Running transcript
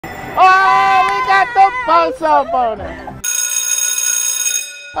Oh, we got the buzzsaw bonus.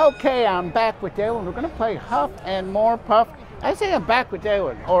 Okay, I'm back with Daylon. We're gonna play Huff and more Puff. I say I'm back with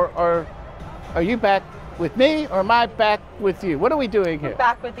Daylon, or are you back with me, or am I back with you? What are we doing here? We're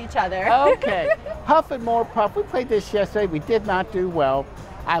back with each other. Okay, Huff and more Puff. We played this yesterday. We did not do well.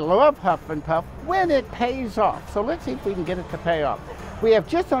 I love Huff and Puff when it pays off. So let's see if we can get it to pay off. We have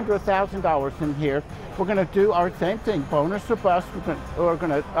just under $1,000 in here. We're gonna do our same thing, bonus or bust. We're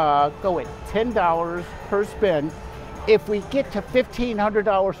gonna go at $10 per spin. If we get to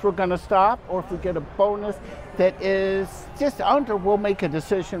 $1,500, we're gonna stop, or if we get a bonus that is just under, we'll make a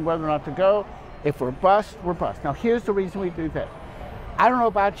decision whether or not to go. If we're bust, we're bust. Now here's the reason we do that. I don't know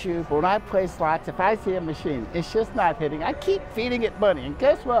about you, but when I play slots, if I see a machine, it's just not hitting, I keep feeding it money, and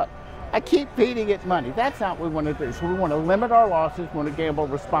guess what? I keep feeding it money. That's not what we want to do. So we want to limit our losses, we want to gamble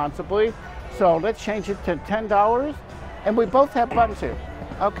responsibly. So let's change it to $10, and we both have buttons here.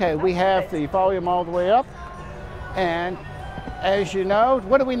 Okay, we have the volume all the way up, and as you know,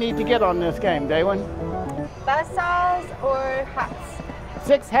 what do we need to get on this game, Daylon? Buzzsaws or hats?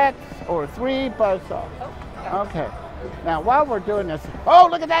 6 hats or 3 buzzsaws. Oh, okay. Now, while we're doing this, oh,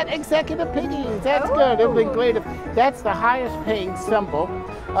 look at that, executive piggies. That's good. It would be great if that's the highest paying symbol.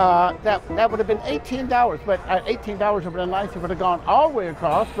 That would have been $18, but $18 would have been nice if it would have gone all the way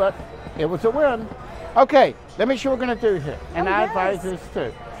across, but it was a win. Okay, let me see what we're going to do here. And I advise this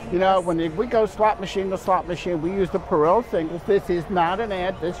too. You know, when we go slot machine to slot machine, we use the Perel singles. This is not an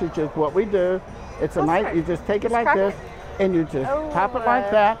ad. This is just what we do. It's a nice, you just take it like this, and you just pop it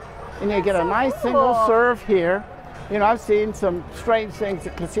like that, and you get a nice single serve here. You know, I've seen some strange things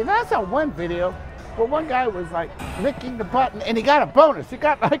at casinos. I saw one video where one guy was like licking the button and he got a bonus. He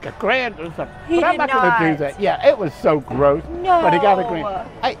got like $1,000 or something. But I'm not going to do that. Yeah, it was so gross. No. But he got $1,000.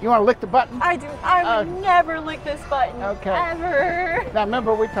 Hey, you want to lick the button? I do. I would never lick this button. Okay. Ever. Now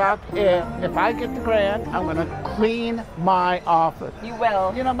remember we talked, if I get the $1,000, I'm going to clean my office. You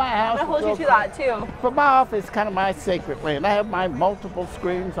will. You know, my house. I'm going to hold you to that too. But my office is kind of my sacred land. I have my multiple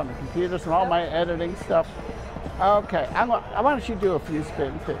screens on the computers and all my editing stuff. Okay, I want you to do a few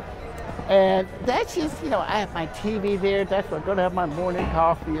spins here. And that's just, you know, I have my TV there. That's where I'm going to have my morning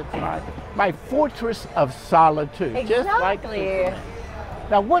coffee. It's my fortress of solitude. Exactly. Just like this.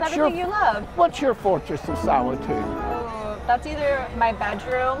 Now, what's your fortress of solitude? Oh, that's either my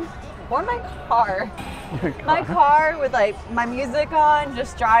bedroom or my car. My car with like my music on,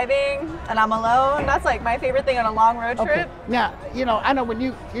 just driving, and I'm alone. That's like my favorite thing on a long road trip. Okay. Now, you know, I know when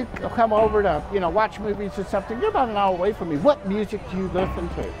you come over to, you know, watch movies or something, you're about an hour away from me. What music do you listen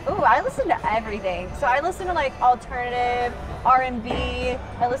to? Ooh, I listen to everything. So I listen to like alternative, R&B,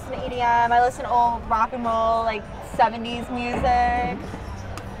 I listen to EDM, I listen to old rock and roll, like 70s music.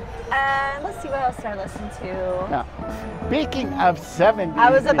 And let's see, what else did I listen to? Now, speaking of 70s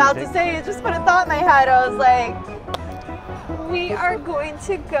I was about music, to say, it just put a thought in my head. I was like, we are going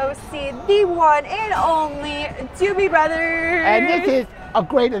to go see the one and only Doobie Brothers. And this is a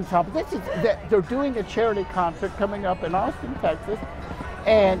great ensemble. They're doing a charity concert coming up in Austin, Texas.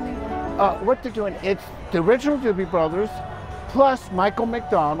 And what they're doing, it's the original Doobie Brothers plus Michael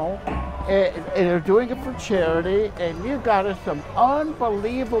McDonald. And they're doing it for charity, and you got us some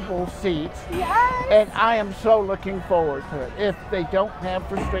unbelievable seats. Yes. And I am so looking forward to it. If they don't have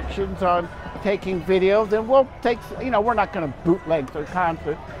restrictions on taking video, then we'll take, you know, we're not going to bootleg their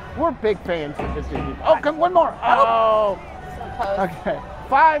concert. We're big fans of the Doobie. Oh, come one more. Oh. So close. Okay.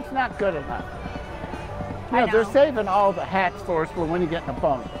 5's not good enough. You know, they're saving all the hats for us for when you get in a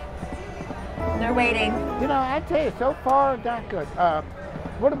bonus. They're waiting. You know, I tell you, so far, not good.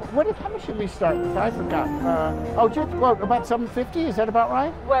 How much should we start with? I forgot. About $750, is that about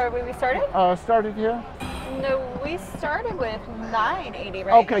right? Where we started? Started here? No, we started with $980,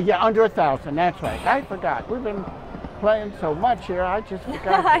 right? Okay, yeah, under 1,000, that's right. I forgot. We've been playing so much here, I just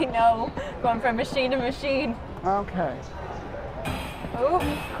forgot. I know, going from machine to machine. Okay. Ooh.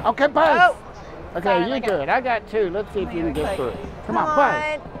 Okay, Buzz. Oh. Okay, you're good. I got 2. Let's see if you can get through it. Come on,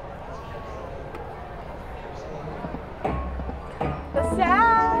 Buzz. The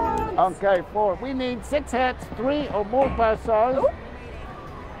sounds. Okay, 4. We need 6 hats, 3 or more buzzsaws.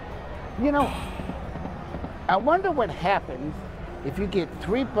 You know, I wonder what happens if you get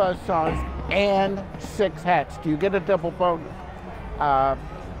 3 buzzsaws and 6 hats. Do you get a double bonus?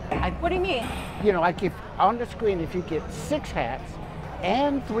 What do you mean? You know, like if on the screen, if you get 6 hats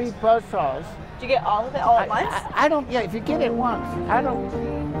and 3 buzzsaws. Do you get all of it all at once? I don't, yeah, if you get it once, I don't.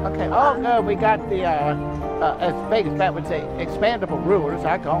 Okay, oh no, we got the, as Vegas Bat would say, expandable rulers,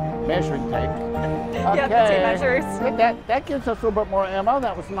 I call them measuring tape. Okay. Yeah, the tape measures. That gives us a little bit more ammo.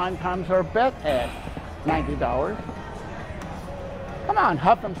 That was 9 times our bet at $90. Come on,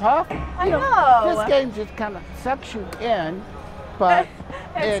 Huff and Puff. I know. This game just kind of sucks you in, but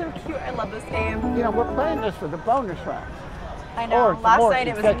it's so cute. I love this game. You know, we're playing this for the bonus rounds. I know. Last night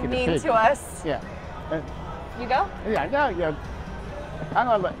it was mean pictures. to us. Yeah. You go? Yeah, no, yeah. I'm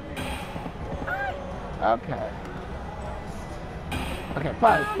gonna let. Okay. Okay,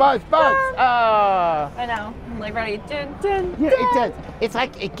 buzz. I know. I'm like ready. Dun, dun, Yeah, dun. it does. It's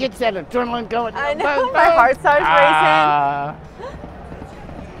like it gets that adrenaline going. I know. My heart starts racing.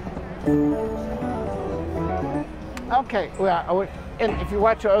 Okay, well, and if you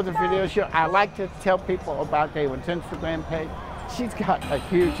watch our other videos, I like to tell people about Daylon's Instagram page. She's got a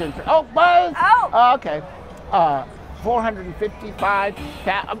huge Instagram. Oh, buzz! Oh! Okay.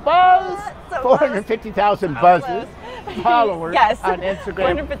 450,000 buzzes, followers yes. on Instagram.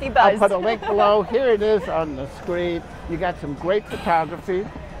 450 buzz. I'll put a link below. Here it is on the screen. You got some great photography.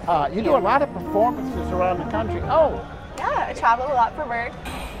 You do a lot of performances around the country. Oh. Yeah, I travel a lot for work.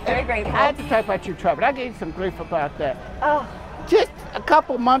 Very grateful. I had to type out your travel. I gave you some grief about that. Oh. Just a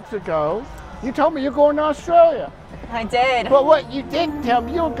couple months ago, you told me you're going to Australia. I did. But what you didn't tell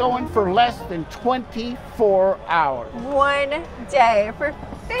me, you were going for less than 24 hours. One day for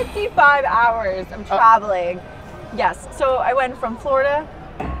 55 hours I'm traveling. Yes, so I went from Florida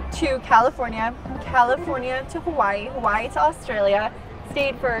to California, California to Hawaii, Hawaii to Australia,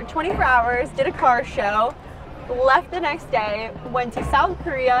 stayed for 24 hours, did a car show, left the next day, went to South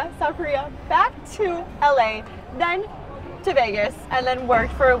Korea, back to LA, then to Vegas, and then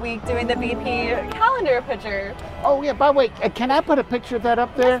worked for a week doing the VP calendar picture. Oh yeah, by the way, can I put a picture of that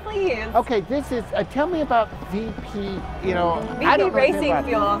up there? Yes, please. Okay, this is, tell me about VP, you know. VP Racing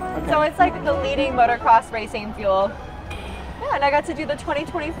Fuel. Okay. So it's like the leading motocross racing fuel. Yeah, and I got to do the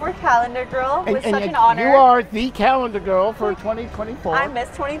 2024 calendar girl. It was such an honor. You are the calendar girl for 2024. I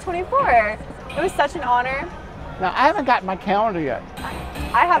missed 2024. It was such an honor. Now, I haven't got my calendar yet.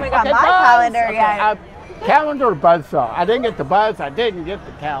 I haven't got my calendar yet. Calendar or buzzsaw? I didn't get the buzz, I didn't get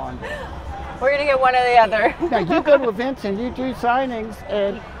the calendar. We're gonna get one or the other. Now you go to events and you do signings,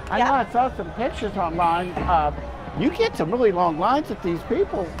 and I know I saw some pictures online. You get some really long lines with these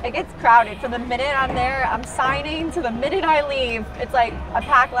people. It gets crowded. From the minute I'm there, I'm signing, to the minute I leave, it's like a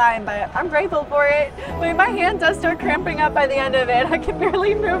packed line, but I'm grateful for it. But my hand does start cramping up by the end of it. I can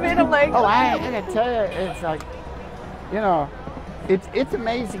barely move it. I'm like, oh, I gotta tell you, it's like, you know, it's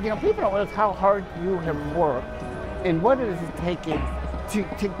amazing. You know, people don't realize how hard you have worked and what it is taking to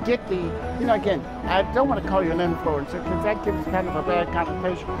get the, you know, again, I don't want to call you an influencer because that gives kind of a bad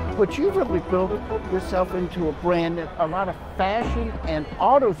connotation, but you've really built yourself into a brand that a lot of fashion and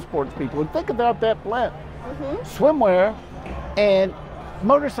auto sports people, and think about that blend, swimwear and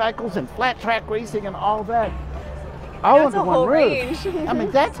motorcycles and flat track racing and all that, all under one roof. I mean,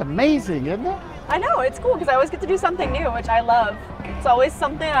 that's amazing, isn't it? I know, it's cool because I always get to do something new, which I love. It's always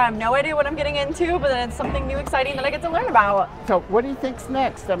something I have no idea what I'm getting into, but then it's something new, exciting that I get to learn about. So what do you think's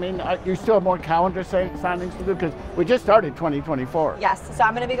next? I mean, you still have more calendar signings to do? Because we just started 2024. Yes, so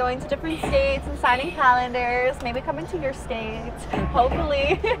I'm going to be going to different states and signing calendars, maybe coming to your state,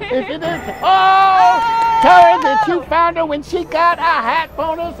 hopefully. If it is. Oh! Tell her that you found her when she got a hat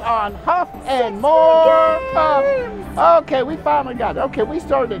bonus on Huff and More Puff. Okay, we finally got it. Okay, we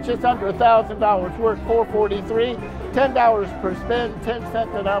started at just under $1,000 worth, $443, $10 per spin,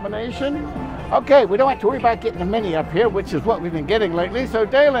 10-cent denomination. Okay, we don't have to worry about getting a mini up here, which is what we've been getting lately. So,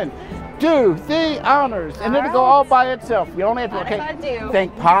 Daylon, do the honors, and it'll go all by itself. You only have to,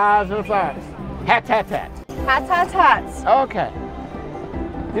 think positive thoughts. Hats, hats, hats. Hats, hats, hats. Okay.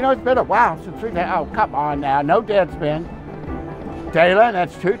 You know, it's been a while since we've had, oh, come on now, no dead spin. Daylon,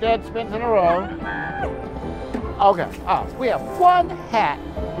 that's 2 dead spins in a row. Okay, we have 1 hat,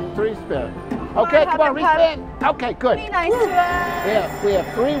 3 spins. Okay, come on, respin. Okay, good. Be nice to us. We have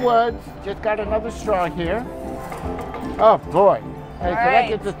 3 woods. Just got another straw here. Oh boy. Hey, so that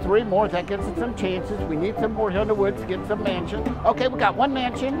gets us 3 more. That gets us some chances. We need some more here in the woods to get some mansion. Okay, we got 1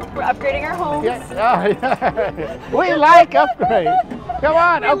 mansion. We're upgrading our homes. Yeah. Oh, yeah. We like upgrades. Come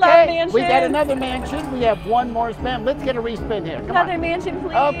on, okay. We got another mansion. We have 1 more spin. Let's get a respin here. Come another on. mansion,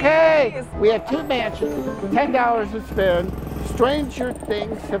 please. Okay. We have 2 mansions, $10 a spin. Stranger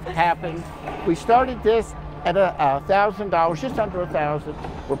things have happened. We started this at $1,000, just under 1,000.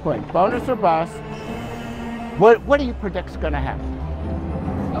 We're playing bonus or bust. What do you predict is going to happen?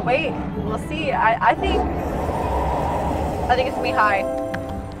 Oh, wait, we'll see. I think it's gonna be high.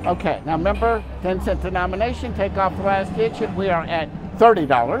 Okay, now remember, 10-cent denomination, take off the last digit. We are at $30.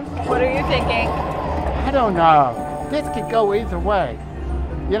 What are you thinking? I don't know. This could go either way.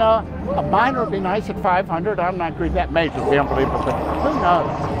 You know, a minor would be nice at 500. I'm not agreeing that major would be unbelievable, but who knows?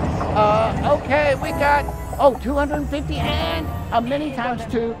 Okay, we got Oh, 250 and many times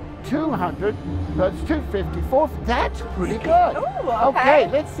 2, 200. So it's 250, 450. That's pretty good. Ooh, Okay,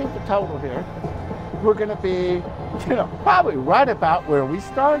 let's see the total here. We're going to be, probably right about where we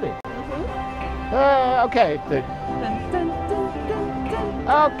started. Okay.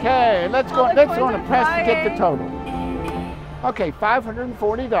 Okay, let's go on and press to get the total. Okay,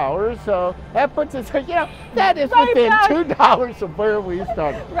 $540. So that puts us, that is within $2 of where we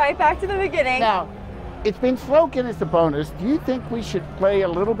started. Right back to the beginning. Now, it's been slow getting us the bonus. Do you think we should play a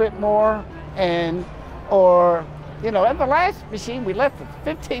little bit more or at the last machine we left a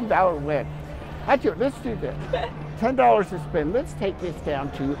 $15 win. Let's do this. $10 to spend. Let's take this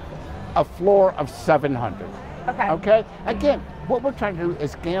down to a floor of 700. Okay? Again, what we're trying to do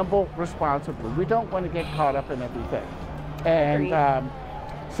is gamble responsibly. We don't want to get caught up in everything. And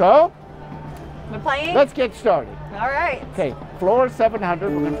so, we're playing? Let's get started. All right. Okay, floor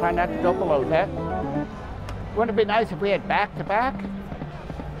 700. We're going to try not to go below that. Wouldn't it be nice if we had back-to-back?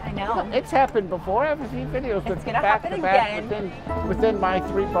 I know. It's happened before. I've seen videos with back-to-back within my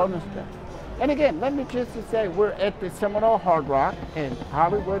 3 bonus bets. And again, let me just say, we're at the Seminole Hard Rock in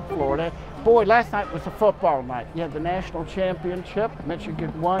Hollywood, Florida. Boy, last night was a football night. You had the national championship.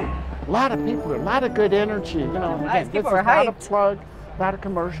 Michigan won. A lot of people, a lot of good energy. Again, this is not a plug, not a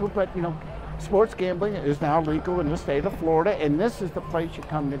commercial, but sports gambling is now legal in the state of Florida, and this is the place you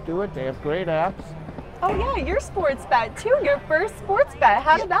come to do it. They have great apps. Oh yeah, your sports bet too. Your first sports bet.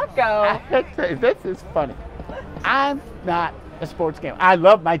 How did that go? This is funny. I'm not a sports gambler. I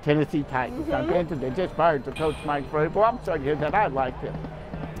love my Tennessee Titans. Granted, they just fired the coach Mike Vrabel. I'm sorry to hear that. I liked him.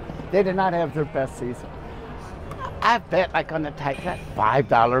 They did not have their best season. I bet like on the Titans,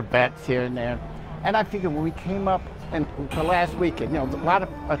 $5 bets here and there. And I figured when we came up to last weekend, a lot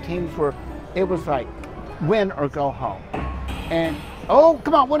of teams were, it was like win or go home. And,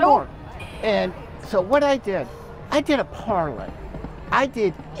 come on, one more. And so what I did a parlay. I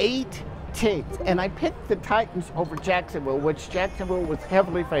did 8 teams, and I picked the Titans over Jacksonville, which Jacksonville was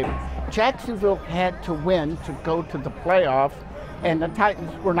heavily favored. Jacksonville had to win to go to the playoffs, and the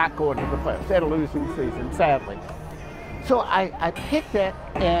Titans were not going to the playoffs. They had a losing season, sadly. So I picked that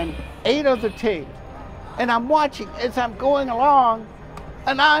and 8 other teams, and I'm watching as I'm going along,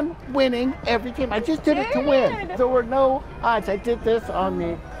 and I'm winning every team. I just did it to win. There were no odds. I did this on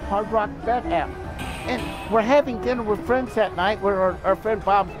the Hard Rock Bet app. And we're having dinner with friends that night. We're our friend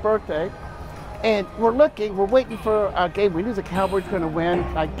Bob's birthday. And we're waiting for a game. We knew the Cowboys were going to win,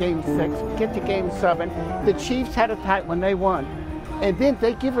 like game 6. We get to game 7. The Chiefs had a tight when they won. And then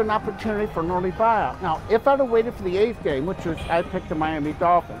they give an opportunity for an early buyout. Now, if I'd have waited for the 8th game, which was, I picked the Miami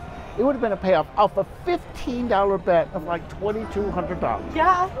Dolphins, it would have been a payoff off a $15 bet of like $2,200.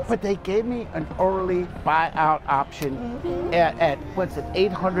 Yeah. But they gave me an early buyout option at what's it,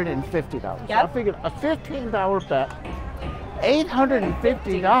 $850. Yep. So I figured a $15 bet,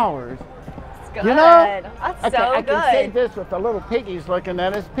 $850. Good. That's so I good. can say this with the little piggies looking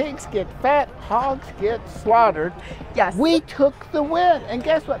at us. Pigs get fat, hogs get slaughtered. Yes. We took the win. And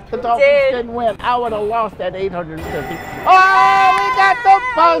guess what? The Dolphins didn't win. I would have lost that $850. Oh, we got the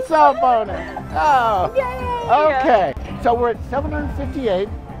Boso bonus. Oh. Yay. Okay. So we're at 758.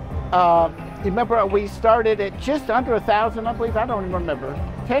 Remember, we started at just under 1,000, I believe. I don't even remember.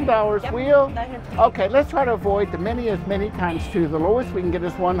 $10 wheel. Okay, let's try to avoid the many times 2. The lowest we can get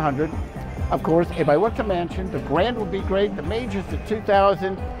is 100. Of course, everybody wants a mansion. The grand would be great. The major's at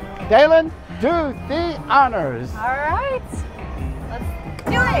 2,000. Daylon, do the honors. All right. Let's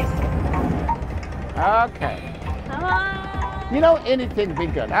do it. Okay. Come on. Anything would be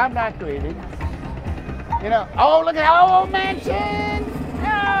good. I'm not greedy. Oh, look at mansion.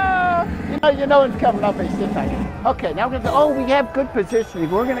 No. It's coming up. It's just like, okay, now we're going to, we have good positioning.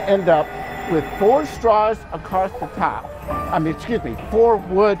 We're going to end up with 4 straws across the top. 4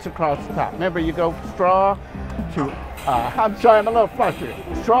 woods across the top. Remember, you go straw to, I'm sorry, I'm a little flustered.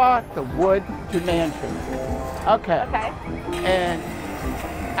 Straw to wood to mansion. Okay. And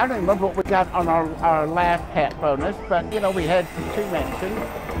I don't remember what we got on our last hat bonus, but we had 2 mansions.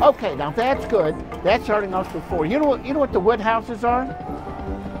 Okay, now that's good. That's starting off with 4. You know what the wood houses are?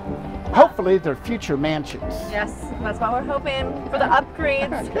 Hopefully they're future mansions. Yes, that's what we're hoping for the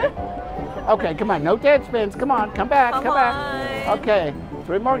upgrades. Okay, come on, no dead spins. Come on, come back. Okay,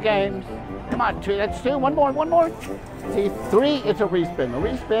 3 more games. Come on, 2, that's 2. One more. See, 3 is a respin. A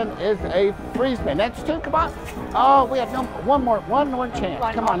respin is a free spin. That's 2, come on. Oh, we have one more chance.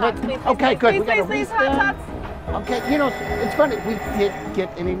 Come on, okay, good. We got a respin. Okay, it's funny, we didn't get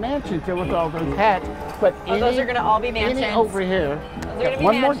any mansions. There was all those hats, but those are gonna all be mansions. Any over here.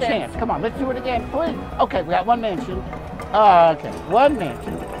 One more chance. Come on, let's do it again, please. Okay, we got 1 mansion. Okay, 1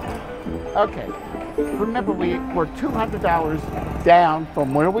 mansion. Okay, Remember, we were $200 down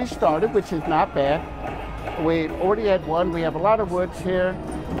from where we started, which is not bad. We already had one. We have a lot of woods here.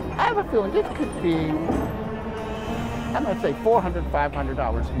 I have a feeling this could be, I'm going to say $400,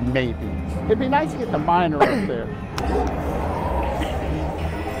 $500 maybe. It'd be nice to get the miner up there.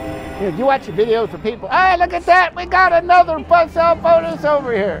 You watch the videos of people, hey, look at that, we got another buzzsaw bonus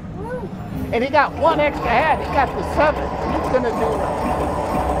over here. And he got one extra hat, he got the 7. He's gonna do it.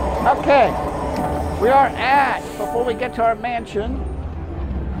 Okay, we are at, before we get to our mansion,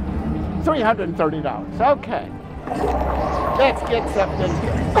 $330, okay. Let's get something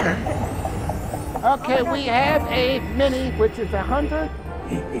here. Okay, we have a mini, which is 100.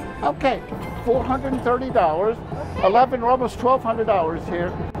 Okay, $430, 11, almost $1,200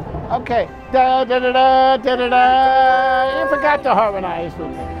 here. Okay, da da da da da da da. You forgot to harmonize with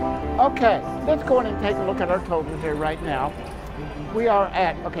me. Okay, let's go in and take a look at our total here right now. We are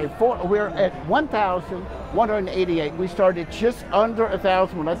at we're at 1,188. We started just under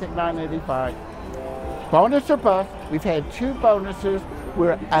 1,000. I think 985. Bonus or bust. We've had 2 bonuses.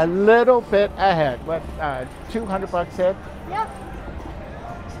 We're a little bit ahead. What, $200 head? Yeah.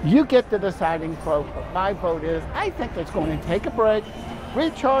 You get the deciding vote. My vote is, I think it's going to take a break,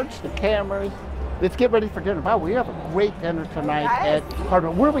 recharge the cameras. Let's get ready for dinner. Wow, we have a great dinner tonight at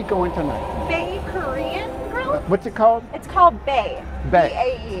Harvard. Where are we going tonight? Bay Korean Grill? What's it called? It's called Bay.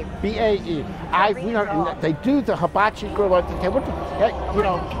 Bay. B-A-E. B-A-E. They do the hibachi grill at the table.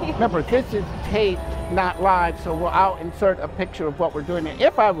 Remember, this is taped, not live, so I'll insert a picture of what we're doing,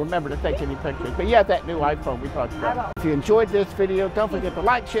 if I remember to take any pictures. But yeah, that new iPhone we talked about. If you enjoyed this video, don't forget to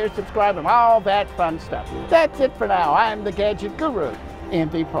like, share, subscribe, and all that fun stuff. That's it for now. I'm the Gadget Guru,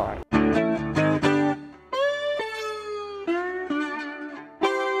 Andy Park.